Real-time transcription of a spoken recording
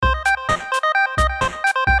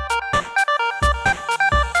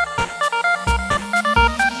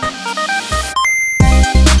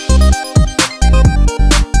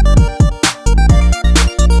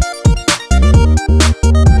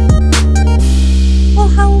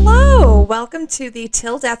welcome to the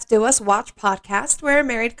Till Death Do Us Watch podcast, where a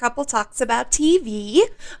married couple talks about TV.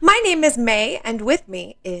 My name is May, and with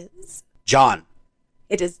me is... John.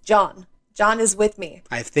 It is John. John is with me.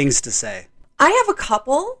 I have things to say. I have a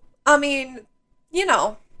couple. I mean, you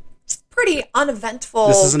know, it's pretty uneventful.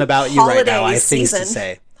 This isn't about you right now. I have things season. to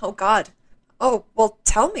say. Oh, God. Oh, well,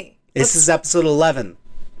 tell me. This is episode 11.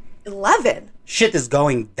 11? Shit is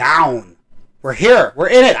going down. We're here. We're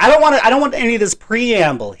in it. I don't want any of this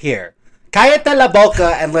preamble here. Cállate la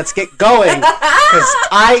boca and let's get going. Because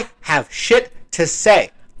I have shit to say.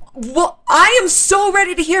 Well, I am so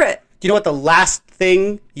ready to hear it. Do you know what the last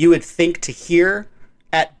thing you would think to hear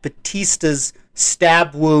at Batista's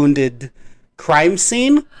stab-wounded crime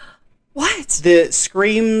scene? What? The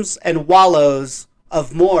screams and wallows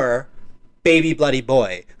of more baby bloody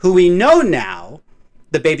boy, who we know now,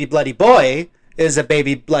 the baby bloody boy is a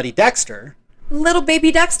baby bloody Dexter. Little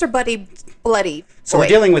baby Dexter bloody boy. So we're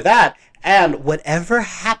dealing with that, and whatever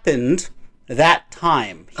happened that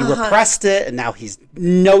time, he repressed it, and now he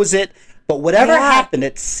knows it, but whatever happened,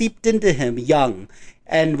 it seeped into him young,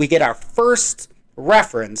 and we get our first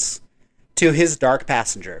reference to his dark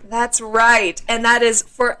passenger. That's right, and that is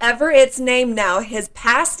forever its name now. His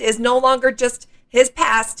past is no longer just his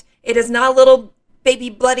past. It is not little baby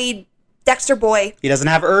bloody Dexter boy. He doesn't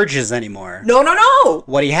have urges anymore. No.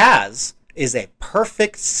 What he has is a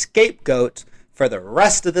perfect scapegoat for the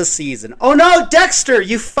rest of the season. Oh no, Dexter,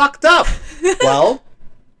 you fucked up. Well,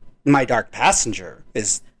 my dark passenger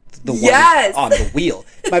is the one on the wheel.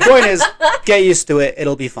 My point is, get used to it.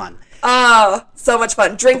 It'll be fun. Oh, so much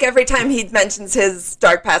fun. Drink every time he mentions his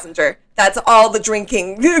dark passenger. That's all the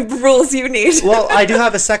drinking rules you need. Well, I do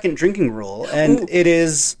have a second drinking rule, and it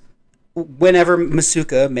is whenever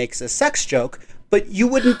Masuka makes a sex joke, but you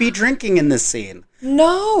wouldn't be drinking in this scene.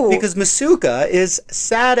 No. Because Masuka is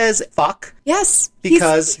sad as fuck. Yes.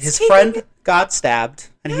 Because his friend got stabbed,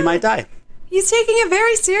 and he might die. He's taking it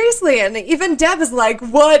very seriously, and even Deb is like,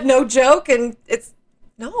 what, no joke? And it's,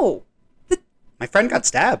 no. My friend got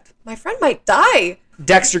stabbed. My friend might die.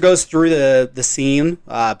 Dexter goes through the scene.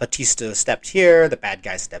 Batista stepped here. The bad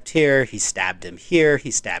guy stepped here. He stabbed him here.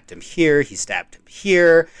 He stabbed him here. He stabbed him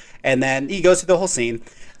here. And then he goes through the whole scene.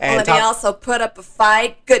 And he also put up a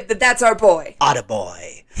fight. Good, that's our boy. Otta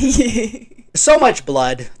boy. So much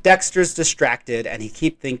blood. Dexter's distracted, and he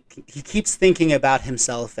keeps thinking about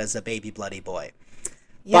himself as a baby bloody boy.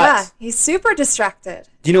 Yeah, he's super distracted.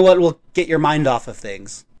 Do you know what will get your mind off of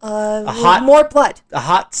things? More blood. A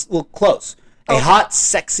hot,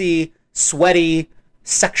 sexy, sweaty,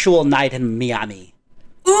 sexual night in Miami.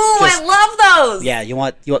 Ooh, I love those. Yeah, you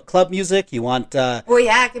want club music? You want oh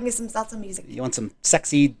yeah, give me some salsa music. You want some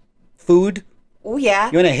sexy food? Oh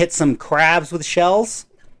yeah. You want to hit some crabs with shells?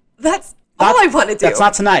 That's all I want to do. That's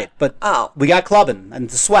not tonight, but we got clubbing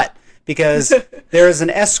and the sweat because there is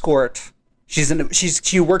an escort.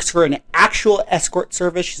 She works for an actual escort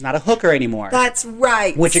service. She's not a hooker anymore. That's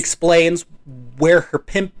right. Which explains where her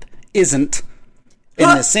pimp isn't in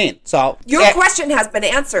this scene. So your question has been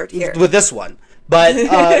answered here with this one.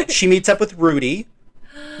 But she meets up with Rudy.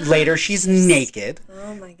 Later, she's naked.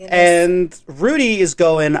 Oh, my goodness. And Rudy is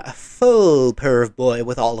going full perv boy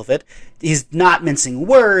with all of it. He's not mincing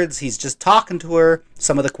words. He's just talking to her.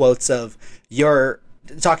 Some of the quotes of, you're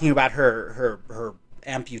talking about her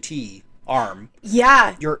amputee arm.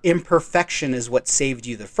 Yeah. Your imperfection is what saved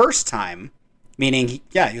you the first time. Meaning, he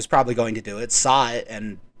was probably going to do it, saw it,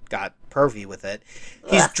 and got pervy with it.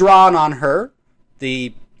 He's drawn on her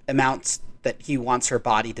the amounts that he wants her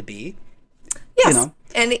body to be. Yes, you know.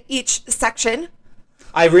 And each section.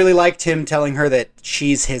 I really liked him telling her that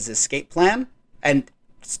she's his escape plan. And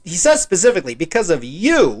he says specifically, because of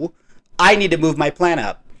you, I need to move my plan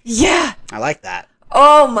up. Yeah. I like that.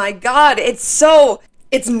 Oh my God. It's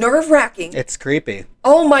nerve-wracking. It's creepy.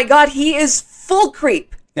 Oh my God. He is full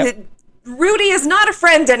creep. Yep. Rudy is not a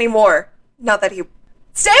friend anymore. Not that he...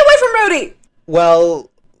 Stay away from Rudy! Well,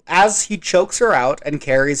 as he chokes her out and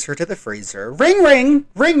carries her to the freezer, ring, ring,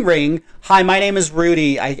 ring, ring. Hi, my name is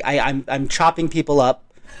Rudy. I'm chopping people up,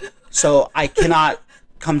 so I cannot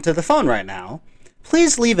come to the phone right now.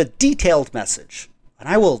 Please leave a detailed message, and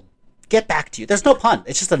I will get back to you. There's no pun.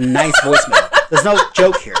 It's just a nice voicemail. There's no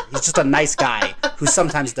joke here. He's just a nice guy who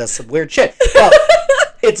sometimes does some weird shit. Well,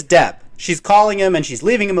 it's Deb. She's calling him, and she's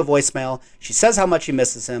leaving him a voicemail. She says how much she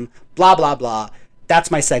misses him, blah, blah, blah. That's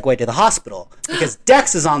my segue to the hospital, because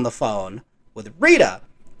Dex is on the phone with Rita,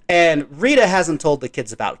 and Rita hasn't told the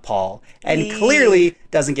kids about Paul, and clearly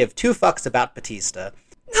doesn't give two fucks about Batista.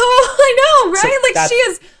 Oh, I know, right? So she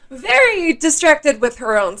is very distracted with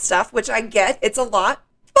her own stuff, which I get. It's a lot.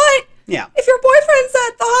 But Yeah. If your boyfriend's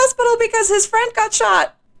at the hospital because his friend got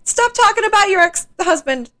shot, Stop talking about your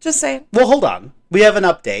ex-husband. Just saying. Well, hold on. We have an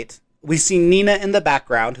update. We see Nina in the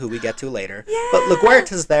background, who we get to later. Yeah. But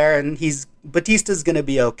LaGuerta's there, and Batista's gonna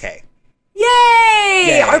be okay. Yay!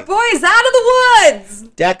 Yay. Our boy's out of the woods!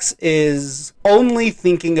 Dex is only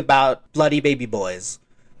thinking about bloody baby boys.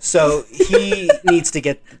 So he needs to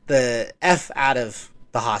get the F out of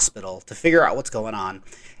the hospital to figure out what's going on.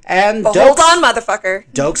 And But hold on, motherfucker.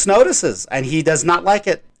 Dokes notices, and he does not like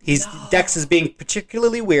it. Dex is being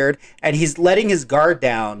particularly weird, and he's letting his guard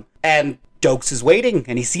down, and Dokes is waiting,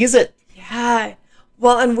 and he sees it. Yeah.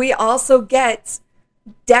 Well, and we also get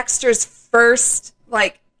Dexter's first,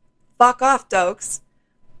 fuck off, Dokes.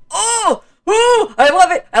 Oh! Ooh! I love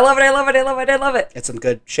it! I love it! I love it! I love it! I love it! It's some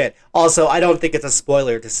good shit. Also, I don't think it's a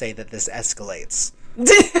spoiler to say that this escalates.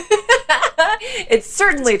 It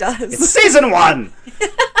certainly does. It's season 1!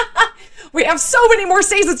 We have so many more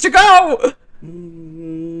seasons to go!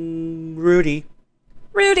 Rudy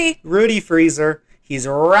Freezer. He's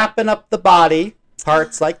wrapping up the body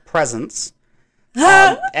parts like presents.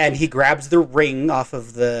 And he grabs the ring off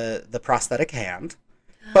of the prosthetic hand.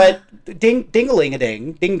 But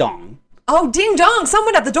ding-a-ling-a-ding, ding-dong. Oh, ding-dong,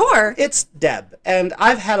 someone at the door. It's Deb, and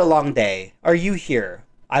I've had a long day. Are you here?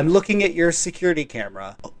 I'm looking at your security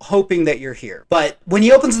camera, hoping that you're here. But when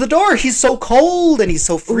he opens the door, he's so cold and he's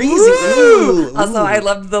so freezing. Ooh. Also, I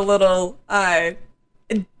loved the little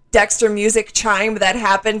Dexter music chime that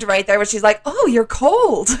happened right there, where she's like, "Oh, you're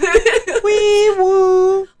cold." Wee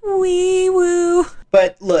woo, wee woo.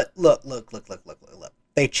 But look.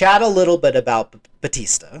 They chat a little bit about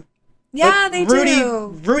Batista. Yeah, they do.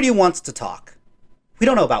 Rudy wants to talk. We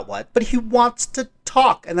don't know about what, but he wants to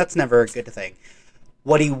talk, and that's never a good thing.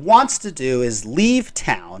 What he wants to do is leave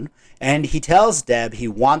town, and he tells Deb he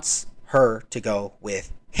wants her to go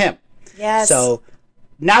with him. Yes. So,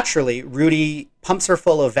 naturally, Rudy pumps her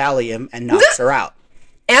full of Valium and knocks her out.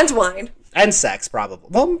 And wine. And sex, probably.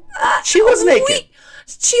 Well, she was naked.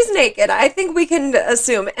 She's naked. I think we can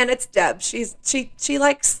assume. And it's Deb. She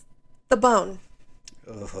likes the bone.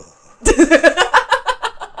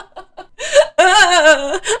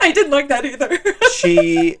 I didn't like that either.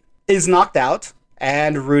 She is knocked out,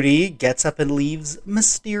 and Rudy gets up and leaves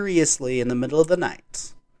mysteriously in the middle of the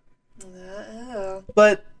night.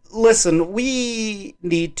 But listen, we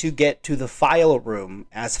need to get to the file room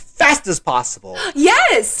as fast as possible.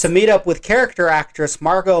 Yes! To meet up with character actress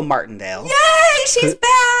Margot Martindale. Yay! She's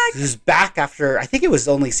back! Who's back after, I think it was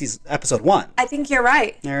only episode 1. I think you're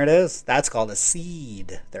right. There it is. That's called a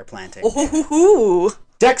seed they're planting. Ooh.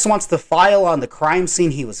 Dex wants the file on the crime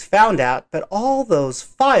scene he was found at, but all those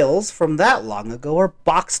files from that long ago are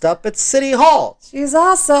boxed up at City Hall. She's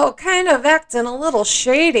also kind of acting a little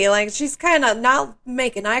shady. Like, she's kind of not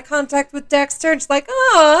making eye contact with Dexter. She's like,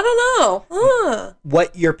 oh, I don't know.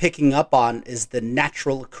 What you're picking up on is the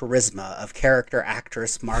natural charisma of character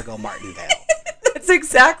actress Margot Martindale. That's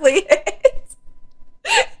exactly it.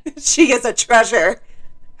 She is a treasure.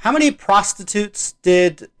 How many prostitutes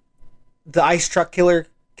did the ice truck killer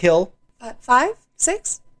kill? 5?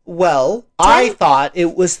 6? Well, 10? I thought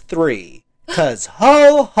it was 3. 'Cause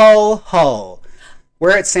ho, ho, ho.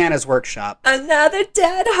 We're at Santa's workshop. Another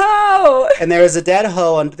dead hoe. And there is a dead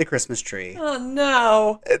hoe under the Christmas tree. Oh,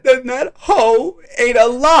 no. And then that hoe ain't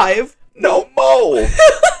alive no more.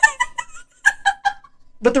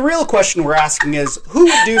 But the real question we're asking is, who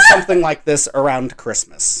would do something like this around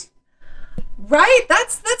Christmas? Right?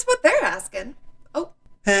 That's what they're asking. Oh.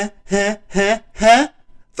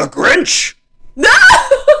 The Grinch! No!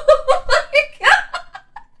 Oh my God!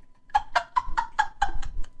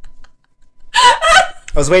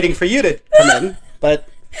 I was waiting for you to come in, but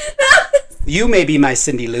you may be my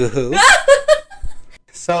Cindy Lou Who.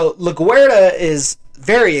 So, LaGuerta is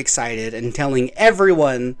very excited and telling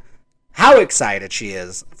everyone how excited she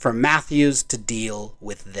is for Matthews to deal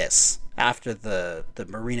with this. After the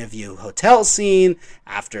Marina View Hotel scene,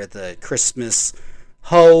 after the Christmas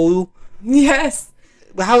hoe. Yes.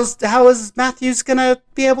 How is Matthews gonna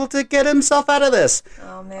be able to get himself out of this?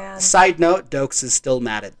 Oh, man. Side note, Dokes is still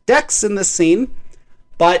mad at Dex in this scene.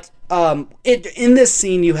 But in this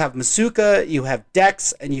scene, you have Masuka, you have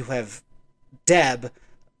Dex, and you have Deb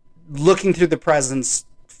looking through the presents,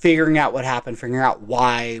 figuring out what happened, figuring out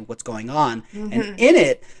what's going on. Mm-hmm. And in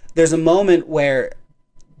it, there's a moment where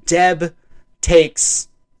Deb takes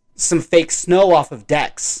some fake snow off of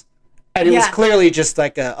Dex. And it was clearly just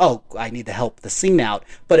like I need to help the scene out.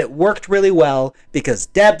 But it worked really well because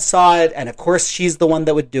Deb saw it, and of course she's the one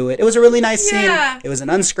that would do it. It was a really nice scene. It was an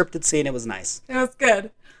unscripted scene. It was nice. It was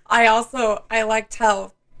good. I liked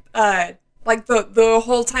how, the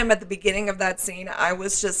whole time at the beginning of that scene, I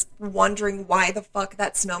was just wondering why the fuck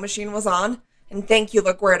that snow machine was on. And thank you,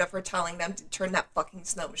 LaGuardia, for telling them to turn that fucking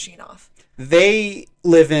snow machine off. They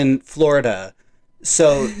live in Florida,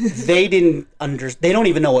 so they don't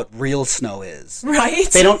even know what real snow is. Right?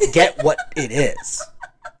 They don't get what it is.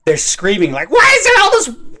 They're screaming like, why is there all this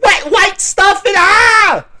wet white stuff in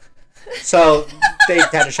So they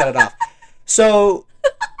had to shut it off. So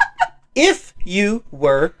if you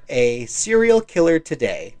were a serial killer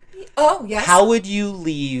today, oh, yes. how would you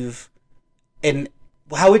leave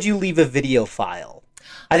a video file?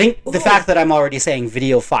 I think the fact that I'm already saying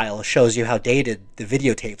video file shows you how dated the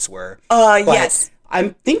videotapes were. Yes.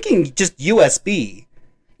 I'm thinking just USB.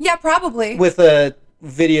 Yeah, probably. With a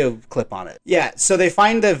video clip on it. Yeah, so they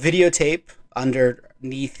find the videotape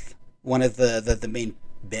underneath one of the main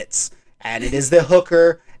bits, and it is the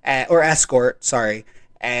hooker, or escort, sorry,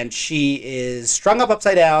 and she is strung up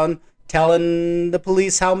upside down, telling the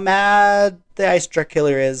police how mad the ice truck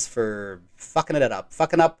killer is for fucking up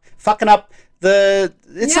the...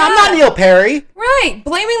 I'm not Neil Perry. Right,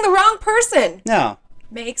 blaming the wrong person. No.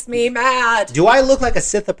 Makes me mad. Do I look like a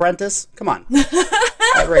Sith apprentice? Come on.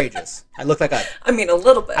 Outrageous. I look like a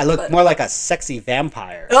little bit. I look more like a sexy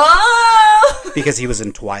vampire. Oh! Because he was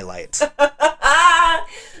in Twilight.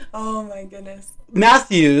 Oh my goodness.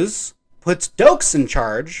 Matthews puts Dokes in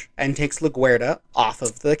charge and takes LaGuardia off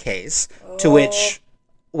of the case, to which,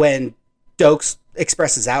 when Dokes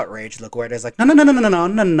expresses outrage, LaGuardia's like, no,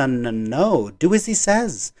 do as he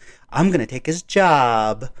says. I'm going to take his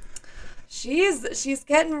job. She's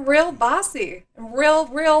getting real bossy, real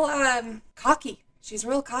cocky. She's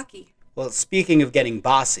real cocky. Well, speaking of getting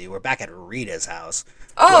bossy, we're back at Rita's house.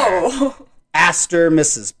 Oh! Astor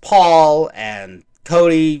misses Paul, and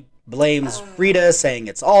Cody blames Rita, saying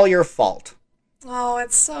it's all your fault. Oh,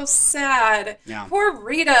 it's so sad. Yeah. Poor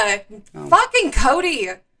Rita. Fucking Cody.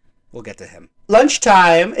 We'll get to him.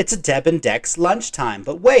 Lunchtime. It's a Deb and Dex lunchtime.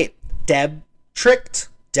 But wait, Deb tricked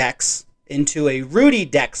Dex into a Rudy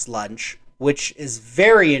Dex lunch, which is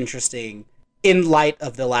very interesting in light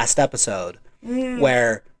of the last episode,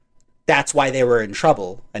 where that's why they were in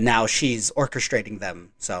trouble, and now she's orchestrating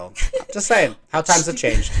them. So, I'm just saying, how times have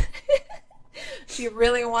changed. She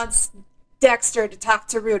really wants Dexter to talk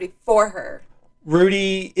to Rudy for her.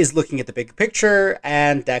 Rudy is looking at the big picture,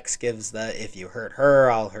 and Dex gives the "if you hurt her,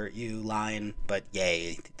 I'll hurt you" line, but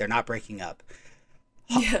yay, they're not breaking up.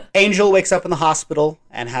 Yeah. Angel wakes up in the hospital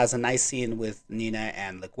and has a nice scene with Nina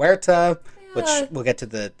and LaGuardia, which we'll get to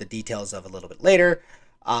the details of a little bit later.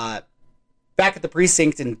 Back at the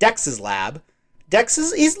precinct in Dex's lab,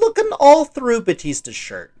 he's looking all through Batista's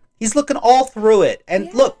shirt. He's looking all through it.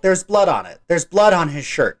 And look, there's blood on it. There's blood on his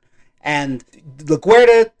shirt. And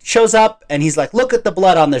LaGuardia shows up, and he's like, look at the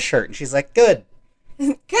blood on the shirt. And she's like, good.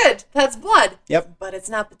 Good. That's blood. Yep. But it's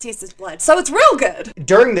not Batista's blood. So it's real good.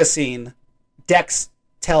 During this scene, Dex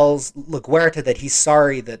tells LaGuardia that he's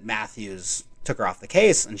sorry that Matthews took her off the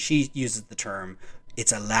case, and she uses the term,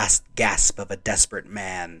 it's a last gasp of a desperate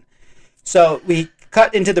man. So we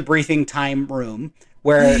cut into the briefing time room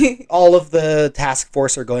where all of the task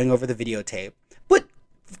force are going over the videotape. But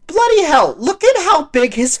bloody hell, look at how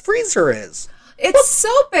big his freezer is. It's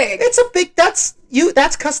so big. It's a big, that's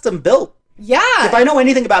custom built. Yeah. If I know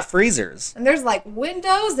anything about freezers. And there's like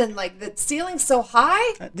windows and like the ceiling's so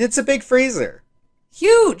high. It's a big freezer.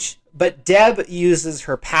 Huge. But Deb uses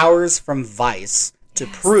her powers from Vice to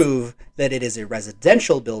prove that it is a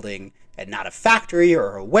residential building and not a factory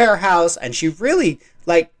or a warehouse. And she really,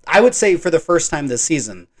 like, I would say for the first time this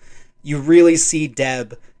season, you really see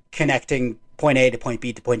Deb connecting point A to point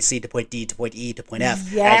B to point C to point D to point E to point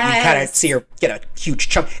F. Yes. And you kind of see her get a huge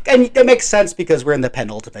chunk. And it makes sense because we're in the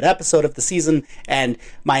penultimate episode of the season, and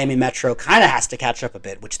Miami Metro kind of has to catch up a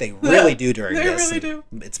bit, which they really do during this. They really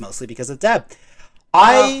do. It's mostly because of Deb.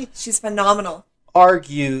 She's phenomenal.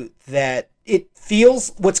 Argue that it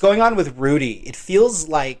feels, what's going on with Rudy, it feels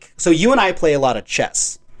like, so you and I play a lot of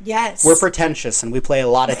chess. Yes. We're pretentious and we play a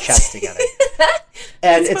lot of chess together.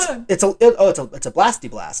 And it's a blasty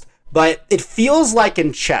blast. But it feels like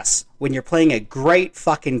in chess, when you're playing a great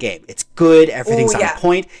fucking game, it's good, everything's on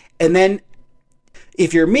point, and then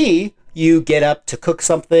if you're me, you get up to cook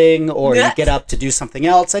something or you get up to do something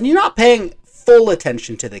else, and you're not paying full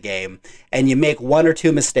attention to the game, and you make one or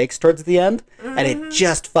two mistakes towards the end, and it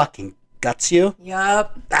just fucking guts you.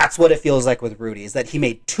 Yup. That's what it feels like with Rudy, is that he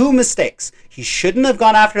made two mistakes. He shouldn't have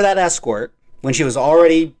gone after that escort when she was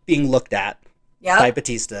already being looked at by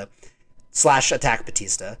Batista / attack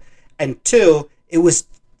Batista. And two, it was,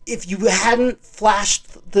 if you hadn't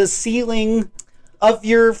flashed the ceiling of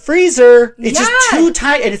your freezer, it's just too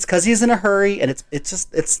tight, and it's because he's in a hurry, and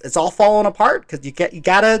it's all falling apart because you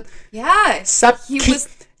gotta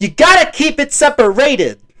you gotta keep it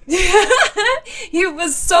separated. He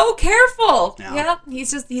was so careful. Yeah. Yeah,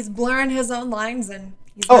 he's blurring his own lines and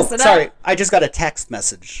he's Oh, messing sorry. up. I just got a text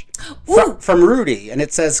message Ooh. from Rudy, and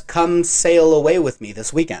it says, "Come sail away with me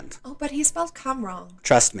this weekend." Oh, but he spelled "come" wrong.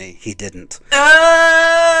 Trust me, he didn't.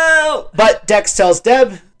 Oh! But Dex tells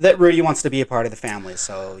Deb that Rudy wants to be a part of the family,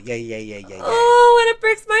 so yay. Oh, and it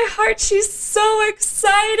breaks my heart. She's so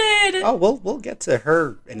excited. Oh, we'll get to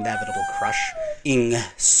her inevitable crushing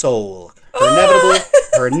soul.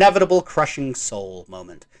 Her inevitable crushing soul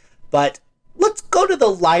moment. But let's go to the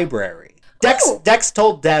library. Dex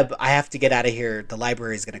told Deb, "I have to get out of here. The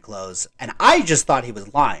library's going to close." And I just thought he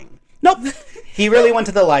was lying. Nope. He really went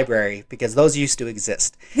to the library because those used to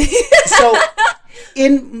exist. So,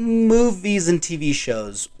 in movies and TV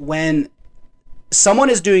shows, when someone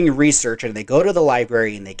is doing research and they go to the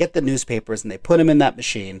library and they get the newspapers and they put them in that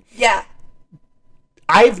machine. Yeah.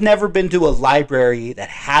 I've never been to a library that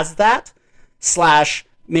has that,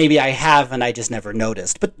 / maybe I have and I just never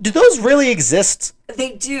noticed. But do those really exist?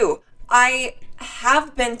 They do. I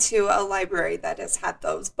have been to a library that has had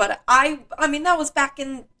those, but I mean, that was back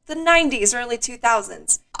in the 90s, early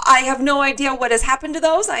 2000s. I have no idea what has happened to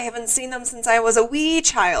those. I haven't seen them since I was a wee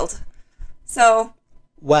child. So,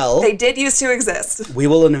 Well, they did used to exist. we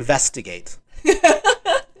will investigate.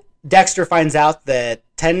 Dexter finds out that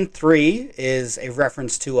 10-3 is a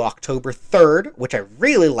reference to October 3rd, which I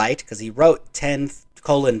really liked because he wrote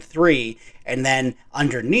 10:3, and then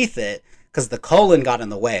underneath it, because the colon got in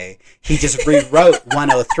the way, he just rewrote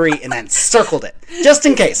 103 and then circled it, just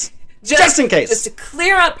in case. Just in case. Just to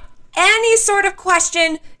clear up any sort of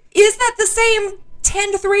question. Is that the same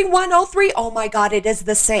 10-3, 103? Oh my god, it is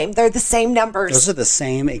the same. They're the same numbers. Those are the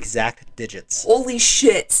same exact digits. Holy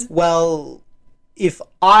shit. Well, if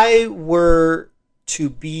I were to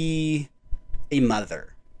be a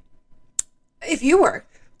mother, If you were.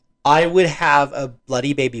 I would have a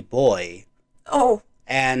bloody baby boy, Oh.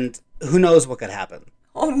 and who knows what could happen.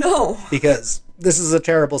 Oh no. Because this is a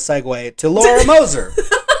terrible segue to Laura Moser.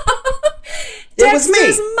 It was me.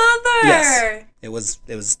 Dexter's mother. Yes,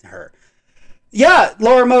 it was her. Yeah,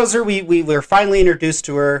 Laura Moser, we were finally introduced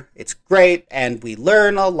to her. It's great, and we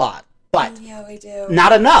learn a lot. But Yeah, we do.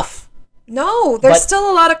 not enough. No, there's But- still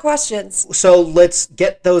a lot of questions. So let's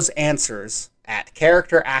get those answers at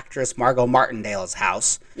character actress Margot Martindale's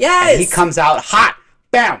house. Yes. And he comes out hot.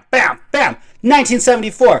 Bam, bam, bam.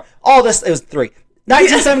 1974. All this, it was 3.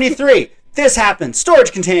 1973. This happened.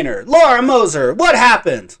 Storage container. Laura Moser. What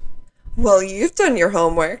happened? Well, you've done your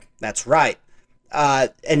homework. That's right.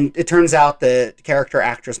 And it turns out the character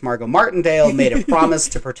actress Margot Martindale made a promise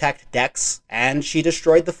to protect Dex, and she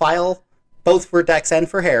destroyed the file both for Dex and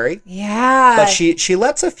for Harry. Yeah. But she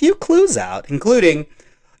lets a few clues out, including,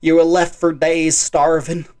 "You were left for days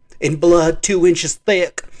starving, in blood 2 inches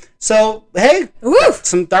thick." So, hey, Woo! that's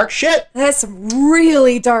some dark shit. That's some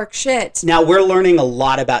really dark shit. Now, we're learning a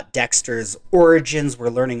lot about Dexter's origins. We're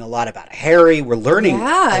learning a lot about Harry. We're learning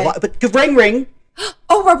Yeah. a lot. But ring.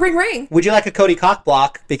 Oh, ring. Would you like a Cody cock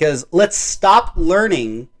block? Because let's stop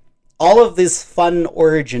learning all of this fun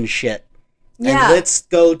origin shit. Yeah. And let's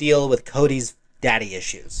go deal with Cody's daddy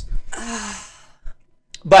issues.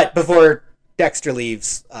 But before Dexter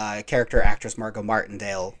leaves, character actress Margot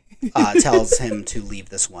Martindale tells him to leave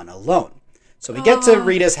this one alone. So we get to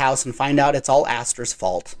Rita's house and find out it's all Aster's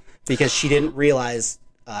fault because she didn't realize,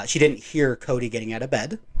 she didn't hear Cody getting out of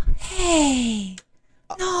bed. Hey.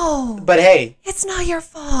 No. But hey, It's not your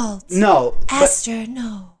fault. no. But Esther,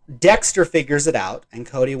 no. Dexter figures it out, and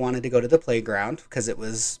Cody wanted to go to the playground because it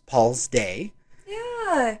was Paul's day.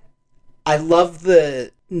 Yeah. I love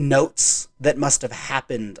the notes that must have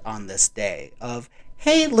happened on this day of,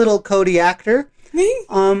 "Hey, little Cody actor, Me?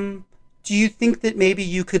 do you think that maybe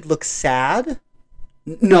you could look sad?"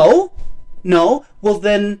 No? Well,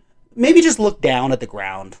 then maybe just look down at the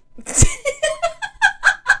ground.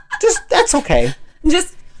 That's okay.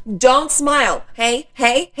 Just don't smile. Hey,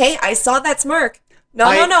 I saw that smirk. No.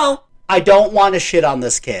 I don't want to shit on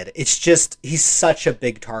this kid. It's just, he's such a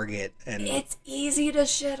big target. And It's easy to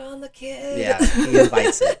shit on the kid. yeah, he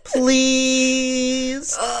invites it.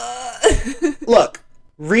 Please. Look,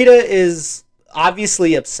 Rita is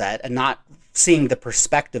obviously upset and not seeing the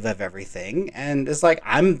perspective of everything, and is like,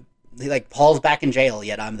 Paul's back in jail,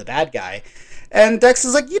 yet I'm the bad guy. And Dex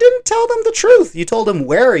is like, you didn't tell them the truth. You told him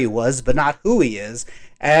where he was, but not who he is.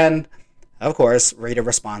 And, of course, Rita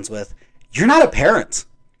responds with, "You're not a parent."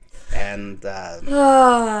 And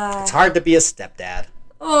it's hard to be a stepdad.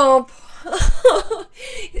 Oh,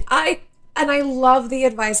 I love the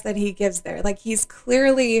advice that he gives there. Like, he's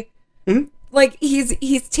clearly, like,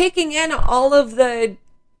 he's taking in all of the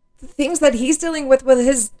things that he's dealing with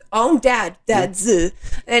his own dads,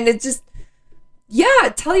 and it just, Yeah,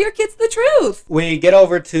 tell your kids the truth. We get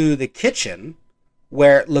over to the kitchen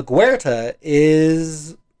where LaGuerta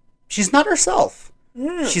is... She's not herself.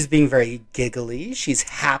 She's being very giggly. She's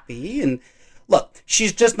happy. And look,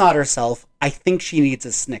 she's just not herself. I think she needs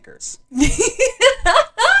a Snickers.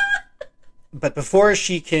 But before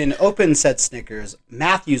she can open said Snickers,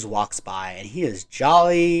 Matthews walks by, and he is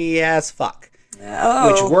jolly as fuck.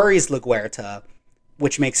 Oh. Which worries LaGuerta,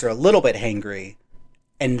 which makes her a little bit hangry,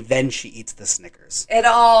 and then she eats the Snickers. It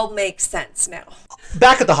all makes sense now.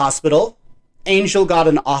 Back at the hospital, Angel got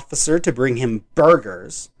an officer to bring him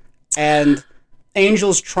burgers, and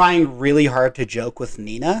Angel's trying really hard to joke with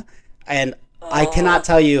Nina, and I cannot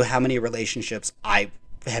tell you how many relationships I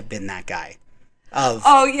have been that guy.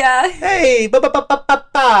 Oh yeah. Hey, ba ba ba ba ba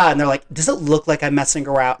ba, and they're like, "Does it look like I'm messing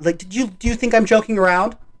around? Like, do you think I'm joking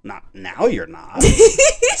around? Not now. You're not.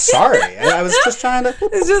 Sorry, I was just trying to."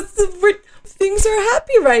 It's just things are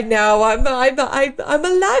happy right now. I'm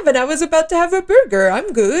alive, and I was about to have a burger.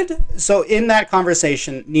 I'm good. So in that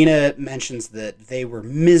conversation, Nina mentions that they were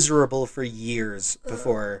miserable for years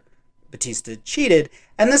before Batista cheated,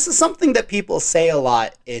 and this is something that people say a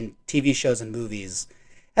lot in TV shows and movies.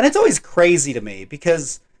 And it's always crazy to me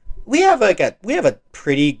because we have a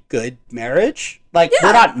pretty good marriage. Like,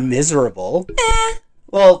 we're not miserable.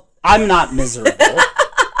 Well, I'm not miserable.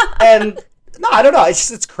 And no, I don't know.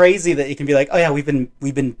 It's crazy that you can be like, oh yeah, we've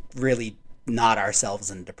been really not ourselves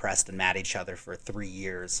and depressed and mad at each other for 3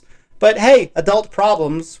 years. But hey, adult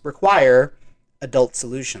problems require adult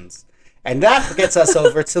solutions. And that gets us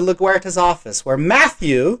over to LaGuerta's office, where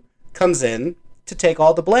Matthew comes in to take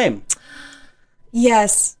all the blame.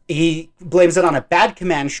 Yes. He blames it on a bad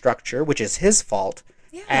command structure, which is his fault.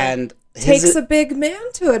 Yeah. And takes a big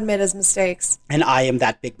man to admit his mistakes. And I am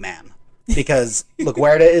that big man. Because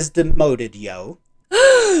LaGuerta is demoted, yo.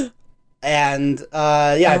 And,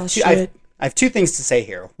 I have two things to say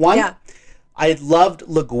here. One, I loved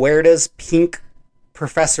LaGuerta's pink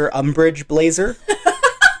Professor Umbridge blazer.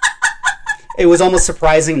 It was almost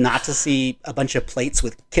surprising not to see a bunch of plates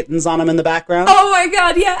with kittens on them in the background. Oh my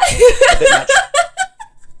god, yeah. A bit much.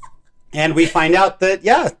 And we find out that,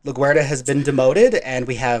 LaGuerta has been demoted, and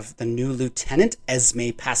we have the new lieutenant, Esme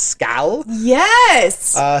Pascal.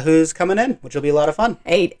 Yes! Who's coming in, which will be a lot of fun.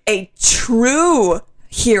 A true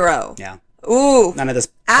hero. Yeah. Ooh. None of this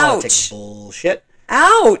politics bullshit.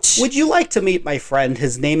 Ouch! Would you like to meet my friend?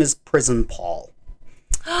 His name is Prison Paul.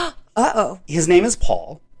 Uh-oh. His name is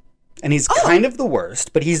Paul, and he's kind of the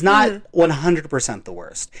worst, but he's not 100% the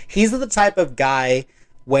worst. He's the type of guy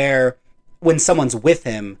where when someone's with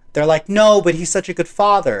him, they're like, no, but he's such a good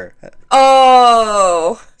father.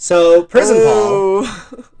 Oh. So, Prison Paul,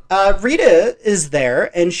 Rita is there,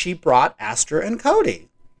 and she brought Aster and Cody.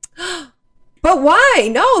 But why?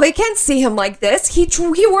 No, they can't see him like this. He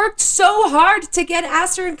worked so hard to get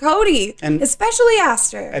Aster and Cody, and especially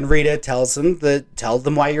Aster. And Rita tells him tell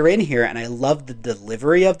them why you're in here. And I love the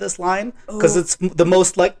delivery of this line because it's the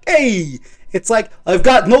most like, hey, it's like, I've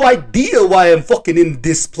got no idea why I'm fucking in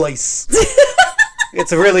this place.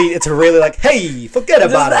 It's a really like, hey, forget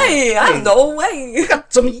about it. Hey, I have no way.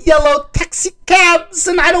 Got some yellow taxi cabs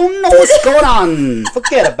and I don't know what's going on.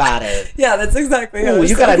 Forget about it. Yeah, that's exactly how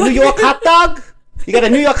you got a New York hot dog? You got a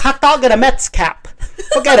New York hot dog and a Mets cap.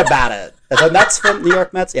 Forget about it. Are the Mets from New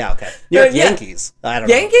York Mets? Yeah, okay. New York Yankees. I don't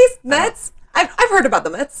know. Yankees? Mets? I've heard about the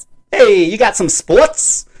Mets. Hey, you got some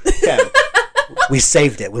sports? Okay. We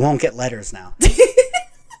saved it. We won't get letters now.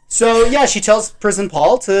 So, yeah, she tells Prison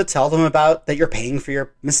Paul to tell them about that you're paying for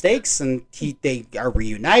your mistakes, and they are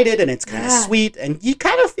reunited, and it's kind of sweet, and you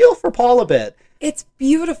kind of feel for Paul a bit. It's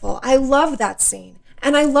beautiful. I love that scene.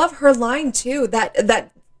 And I love her line, too,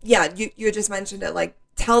 that you just mentioned it, like,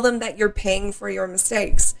 tell them that you're paying for your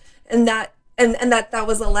mistakes, and that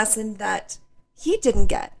was a lesson that he didn't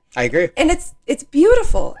get. I agree. And it's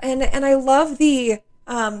beautiful, and I love the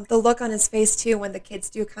look on his face too when the kids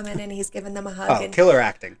do come in and he's giving them a hug. Oh, killer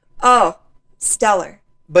acting. Oh, stellar.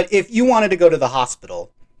 But if you wanted to go to the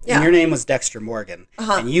hospital and your name was Dexter Morgan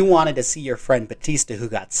and you wanted to see your friend Batista who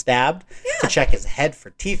got stabbed to check his head for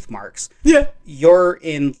teeth marks, you're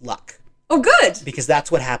in luck. Oh, good. Because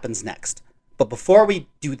that's what happens next. But before we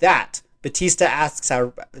do that, Batista asks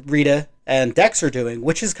how Rita and Dex are doing,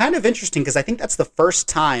 which is kind of interesting because I think that's the first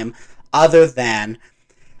time, other than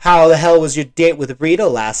how the hell was your date with Rita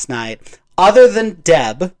last night, other than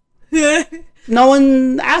Deb, no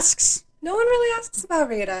one asks. No one really asks about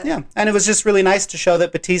Rita. Yeah, and it was just really nice to show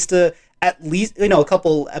that Batista, at least, a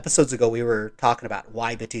couple episodes ago we were talking about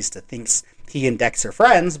why Batista thinks he and Dex are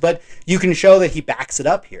friends, but you can show that he backs it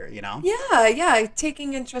up here, Yeah,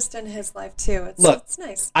 taking interest in his life too. It's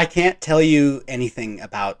nice. I can't tell you anything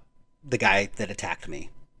about the guy that attacked me.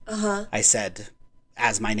 I said,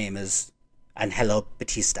 as my name is Angelo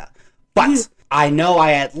Batista. But I know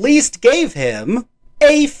I at least gave him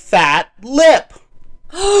a fat lip.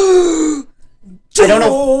 I don't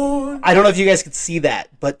know if you guys could see that,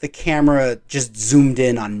 but the camera just zoomed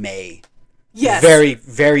in on May. Yes. Very,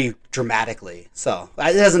 very dramatically. So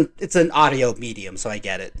it's an audio medium, so I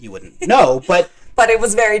get it. You wouldn't know, but it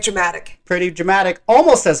was very dramatic. Pretty dramatic,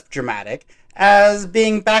 almost as dramatic as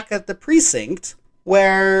being back at the precinct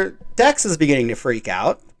where Dex is beginning to freak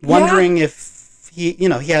out, wondering if he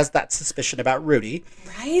has that suspicion about Rudy.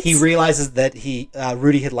 Right. He realizes that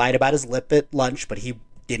Rudy had lied about his lip at lunch, but he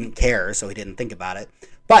didn't care, so he didn't think about it.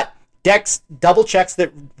 But Dex double checks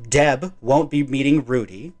that Deb won't be meeting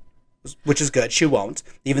Rudy, which is good. She won't,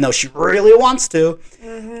 even though she really wants to.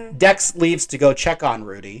 Mm-hmm. Dex leaves to go check on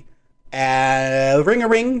Rudy. Ring a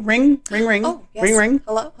ring, ring, ring, ring, oh, yes. ring, ring.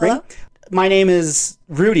 Hello, ring. hello. My name is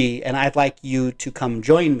Rudy, and I'd like you to come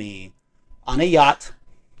join me on a yacht.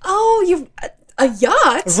 Oh, a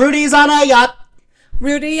yacht? Rudy's on a yacht.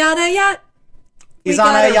 Rudy on a yacht. He's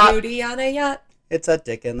on a yacht. Rudy on a yacht. It's a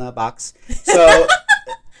dick in the box. So,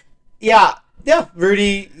 yeah.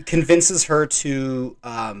 Rudy convinces her to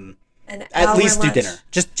at least do dinner.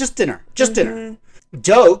 Just dinner. Just dinner.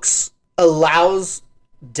 Dokes allows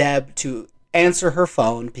Deb to answer her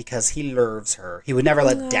phone because he loves her. He would never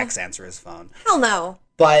let Dex answer his phone. Hell no.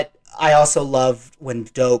 But I also love when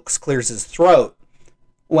Dokes clears his throat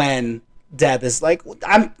when Deb is like,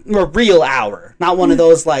 I'm a real hour, not one of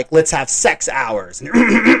those like, let's have sex hours.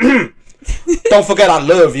 Don't forget I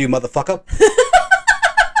love you, motherfucker.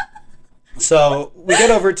 So we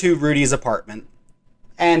get over to Rudy's apartment,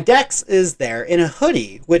 and Dex is there in a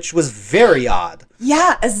hoodie, which was very odd.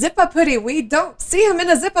 Yeah, a zip-up hoodie. We don't see him in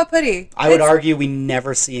a zip-up hoodie. I would argue we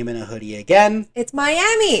never see him in a hoodie again. It's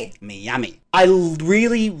Miami. Miami. I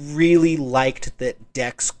really, really liked that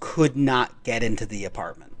Dex could not get into the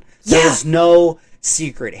apartment. There was no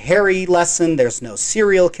secret Harry lesson. There's no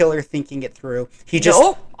serial killer thinking it through. He just,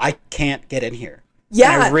 I can't get in here.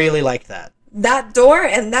 Yeah. And I really liked that. That door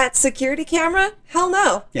and that security camera? Hell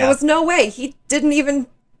no. Yeah. There was no way. He didn't even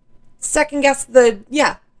second guess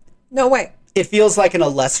no way. It feels like in a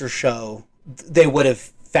lesser show, they would have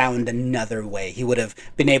found another way. He would have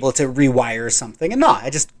been able to rewire something. And no, I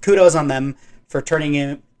just kudos on them for turning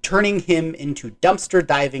him into dumpster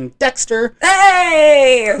diving Dexter.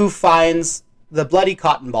 Hey! Who finds the bloody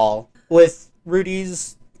cotton ball with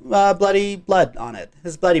Rudy's bloody blood on it.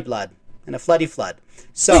 His bloody blood. And a floody flood.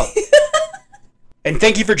 So, and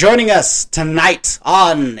thank you for joining us tonight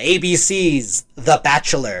on ABC's The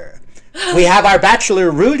Bachelor. We have our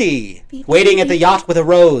bachelor, Rudy, waiting at the yacht with a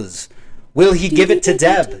rose. Will he give it to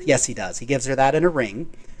Deb? Yes, he does. He gives her that in a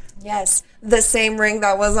ring. Yes, the same ring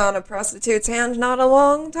that was on a prostitute's hand not a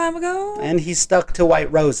long time ago. And he's stuck to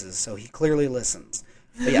white roses, so he clearly listens.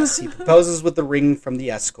 But yes, he proposes with the ring from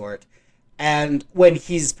the escort. And when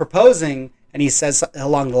he's proposing, and he says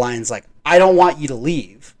along the lines like, I don't want you to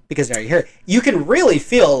leave, because now you're here, you can really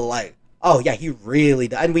feel like, oh yeah, he really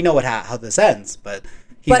does. And we know how this ends, but...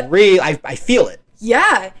 I feel it.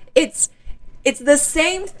 Yeah, it's the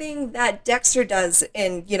same thing that Dexter does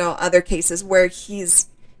in, other cases where he's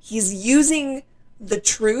using the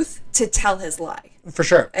truth to tell his lie. For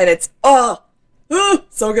sure. And it's so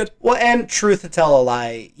good. Well, and truth to tell a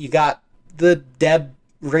lie, you got the Deb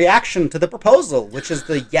reaction to the proposal, which is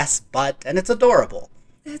the yes but, and it's adorable.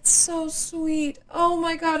 It's so sweet. Oh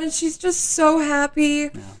my god, and she's just so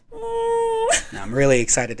happy. Yeah. I'm really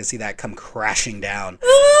excited to see that come crashing down.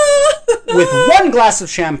 With one glass of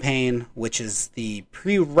champagne, which is the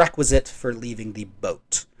prerequisite for leaving the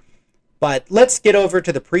boat. But let's get over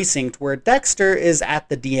to the precinct where Dexter is at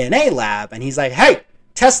the DNA lab, and he's like, hey,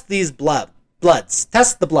 test these bloods.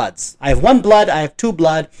 Test the bloods. I have one blood, I have two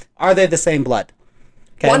blood. Are they the same blood?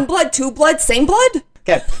 Okay. One blood, two blood, same blood?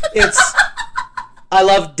 Okay, I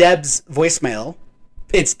love Deb's voicemail.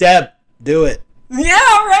 It's Deb. Do it. Yeah,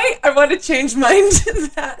 right. I want to change mine to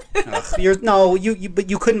that. But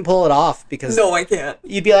you couldn't pull it off because no, I can't.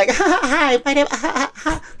 You'd be like, hi, my name,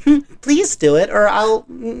 please do it, or I'll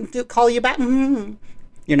call you back.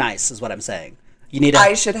 You're nice, is what I'm saying. You need.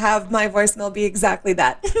 I should have my voicemail be exactly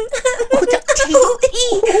that.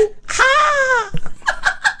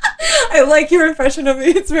 I like your impression of me.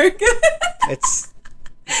 It's very good. It's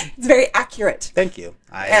very accurate. Thank you.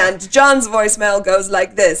 And John's voicemail goes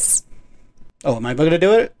like this. Oh, am I going to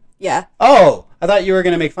do it? Yeah. Oh, I thought you were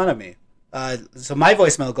going to make fun of me. So my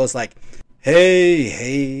voicemail goes like,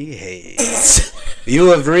 hey.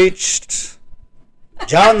 You have reached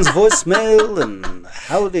John's voicemail, and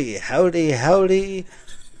howdy.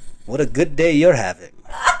 What a good day you're having.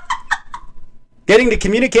 Getting to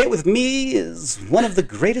communicate with me is one of the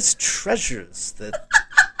greatest treasures that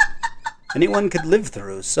anyone could live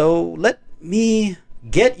through. So let me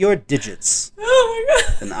get your digits, Oh my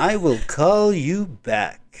god. and I will call you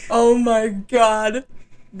back. Oh my god.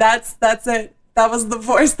 That's it. That was the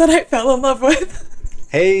voice that I fell in love with.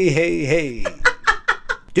 Hey, hey, hey.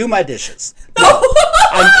 Do my dishes. No,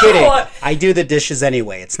 I'm kidding. I do the dishes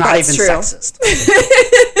anyway. It's not That's even true.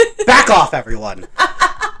 sexist. Back off, everyone.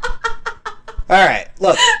 All right,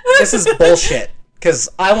 look, this is bullshit, because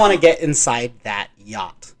I want to get inside that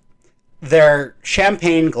yacht. Their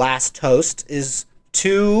champagne glass toast is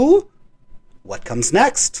to what comes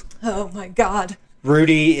next. Oh my god.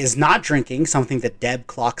 Rudy is not drinking, something that Deb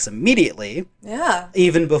clocks immediately, Yeah.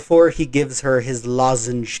 even before he gives her his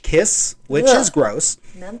lozenge kiss, which Ugh. is gross.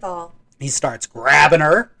 Menthol. He starts grabbing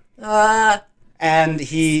her, and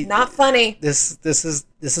he Not funny. this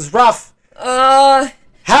is rough. Uh,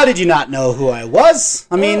 How did you not know who I was?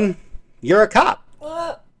 I mean, you're a cop.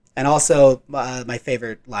 And also, my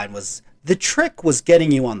favorite line was, the trick was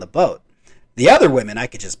getting you on the boat. The other women I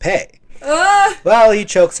could just pay. Well, he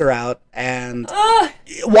chokes her out, and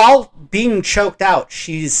while being choked out,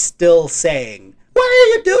 she's still saying, why are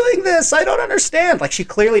you doing this? I don't understand. Like, she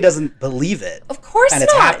clearly doesn't believe it. of course And not.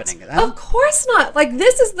 it's happening. Of course not. Like,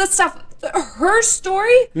 this is the stuff. Her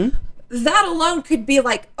story, that alone could be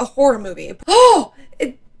like a horror movie. Oh,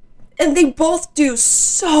 and they both do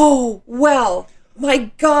so well. My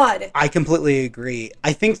God. I completely agree.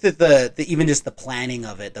 I think that the even just the planning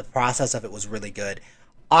of it, the process of it was really good.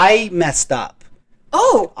 I messed up.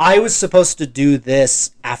 Oh. I was supposed to do this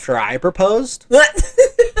after I proposed,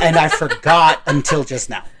 and I forgot until just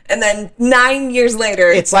now. And then 9 years later.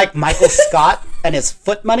 It's like Michael Scott and his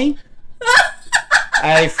foot money.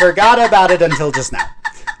 I forgot about it until just now.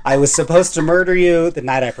 I was supposed to murder you the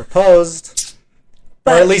night I proposed,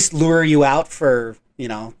 or at least lure you out for,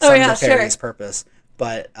 some nefarious purpose.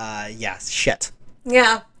 But, yeah, shit.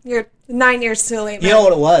 Yeah, you're 9 years too late. You know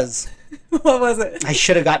what it was? What was it? I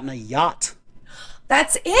should have gotten a yacht.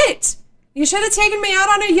 That's it. You should have taken me out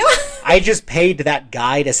on a yacht. I just paid that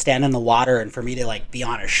guy to stand in the water and for me to, be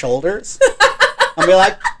on his shoulders. And be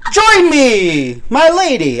like, join me, my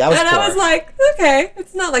lady. I was poor. I was like, okay,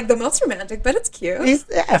 it's not like the most romantic, but it's cute. It's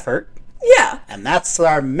the effort. Yeah. And that's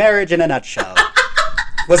our marriage in a nutshell.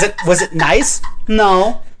 Was it nice?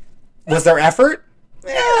 No. Was there effort?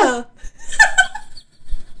 Yeah.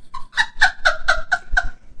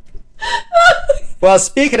 Well,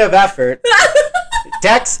 speaking of effort,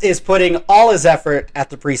 Dex is putting all his effort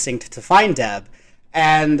at the precinct to find Deb,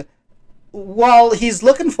 and while he's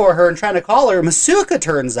looking for her and trying to call her, Masuka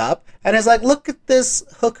turns up and is like, look at this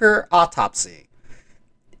hooker autopsy.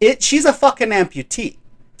 She's a fucking amputee.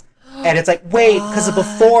 And it's like, wait, because of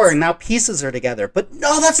before, and now pieces are together. But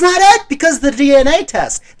no, that's not it, because the DNA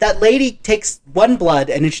test. That lady takes one blood,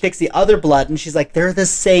 and then she takes the other blood, and she's like, they're the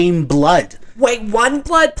same blood. Wait, one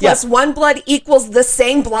blood plus one blood equals the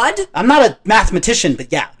same blood? I'm not a mathematician, but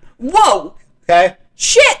yeah. Whoa! Okay?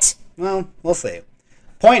 Shit! Well, we'll see.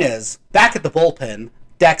 Point is, back at the bullpen,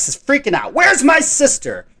 Dex is freaking out. Where's my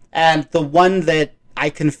sister? And the one that I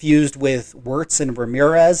confused with Wirtz and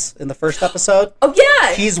Ramirez in the first episode. Oh,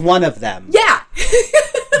 yeah! He's one of them. Yeah!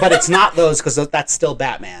 But it's not those, because that's still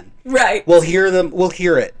Batman. Right. We'll hear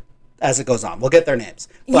it as it goes on. We'll get their names.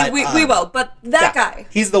 But, we will, but that guy.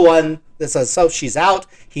 He's the one that says, so she's out.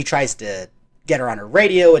 He tries to get her on her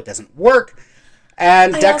radio. It doesn't work.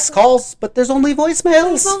 And Dex calls, but there's only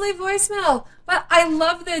voicemails. There's only voicemail. But I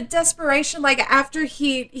love the desperation. Like, after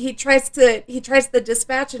he tries the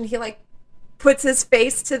dispatch, and he, puts his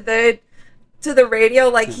face to the radio.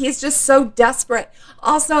 Like, he's just so desperate.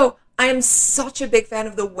 Also, I am such a big fan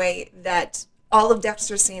of the way that all of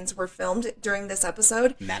Dexter's scenes were filmed during this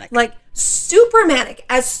episode. Manic. Like, super manic.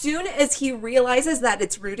 As soon as he realizes that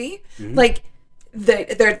it's Rudy,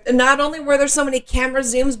 there not only were there so many camera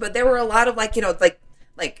zooms, but there were a lot of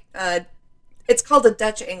it's called a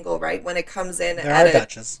Dutch angle, right? When it comes in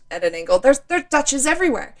Dutches at an angle, there's Dutches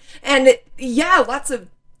everywhere, and lots of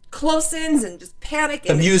close-ins and just panic.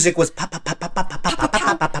 The music was pop, pop, pop, pop, pop, pop, pop,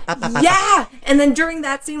 pop, pop, pop, pop. Yeah, and then during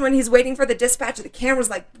that scene when he's waiting for the dispatch, the camera's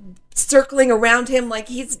circling around him, like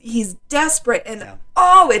he's desperate, and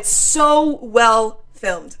it's so well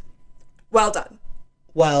filmed, well done.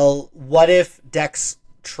 Well, what if Dex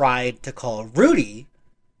tried to call Rudy,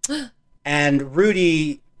 and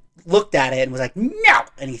Rudy looked at it and was like, no!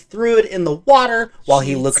 And he threw it in the water while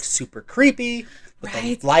he looked super creepy. with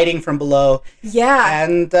Right. the lighting from below. Yeah.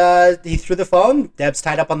 And he threw the phone. Deb's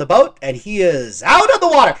tied up on the boat, and he is out of the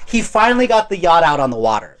water. He finally got the yacht out on the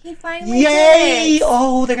water. He finally Yay! did it.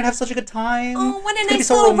 Oh, they're gonna have such a good time. Oh, what a It's gonna be nice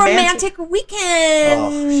so little romantic weekend.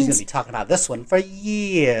 Oh, she's gonna be talking about this one for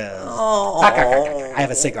years. Oh. I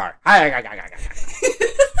have a cigar. I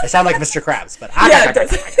sound like Mr. Krabs, but Yeah, it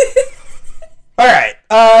does. all right.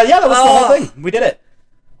 Yeah, that was the whole thing. We did it.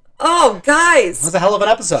 Oh, It guys. was a hell of an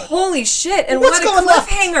episode. Holy shit. And What's what a going left?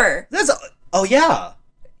 cliffhanger. Oh yeah,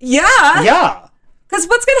 Yeah. yeah. Because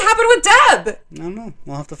what's going to happen with Deb? I don't know.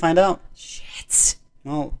 We'll have to find out. Shit.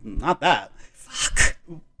 Well, not that. Fuck.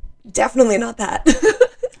 Definitely not that.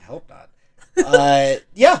 I hope not.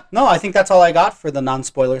 Yeah. No, I think that's all I got for the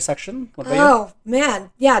non-spoiler section. What about you? Oh,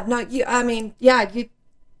 man. Yeah, no, you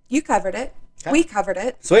covered it. Okay. We covered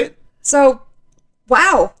it. Sweet. So,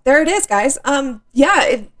 wow, there it is, guys.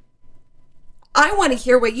 I want to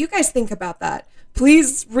hear what you guys think about that.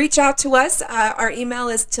 Please reach out to us. Our email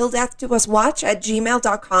is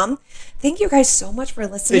tilldeathdouswatch@gmail.com. Thank you guys so much for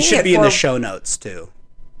listening. It should be in the show notes too.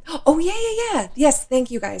 Oh, yeah. Yes,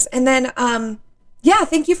 thank you guys. And then,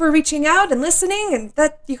 thank you for reaching out and listening, and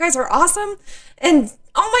that you guys are awesome. And,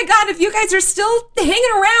 oh my God, if you guys are still hanging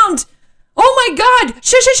around, oh my God,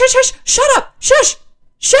 shush, shut up, shush.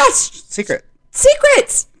 Secret.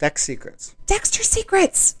 Secrets. Dex secrets. Dexter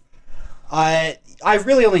secrets. I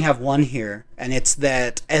really only have one here, and it's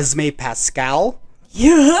that Esme Pascal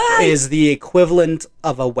Yeah. is the equivalent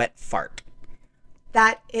of a wet fart.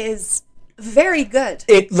 That is very good.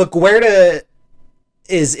 LaGuerta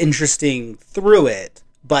is interesting through it,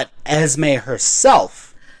 but Esme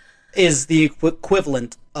herself is the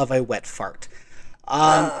equivalent of a wet fart.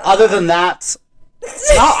 Other than that,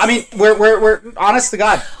 no, I mean we're honest to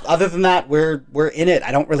God. Other than that, we're in it.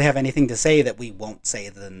 I don't really have anything to say that we won't say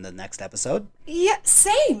in the next episode. Yeah,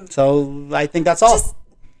 same. So I think that's all.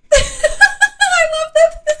 I love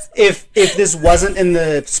that. If this wasn't in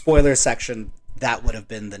the spoiler section, that would have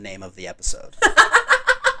been the name of the episode.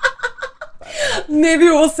 Maybe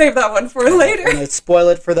we'll save that one for I'm later. gonna spoil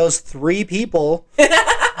it for those 3 people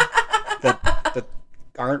that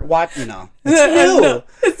aren't watching. It's you. No,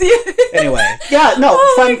 it's you. Anyway, yeah, no,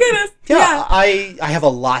 Oh fun. my goodness. Yeah, Yeah. I have a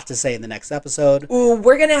lot to say in the next episode. Ooh,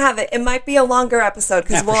 we're gonna have it. It might be a longer episode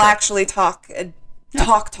because Yeah, for we'll sure. actually talk.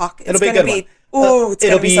 Talk. It's It'll be a gonna good be. one. Ooh, it's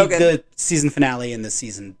It'll gonna be so good. the season finale and the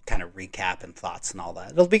season kind of recap and thoughts and all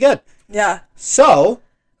that. It'll be good. Yeah. So,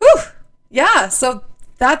 Whew. Yeah. So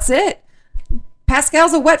that's it.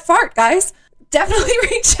 Pascal's a wet fart, guys. Definitely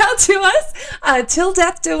reach out to us.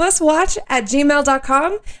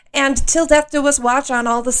 tilldeathdouswatch@gmail.com and tilldeathdouswatch on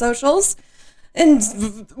all the socials. And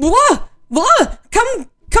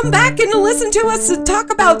come back and listen to us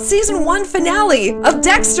talk about season 1 finale of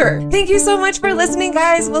Dexter. Thank you so much for listening,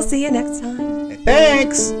 guys. We'll see you next time.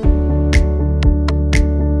 thanks.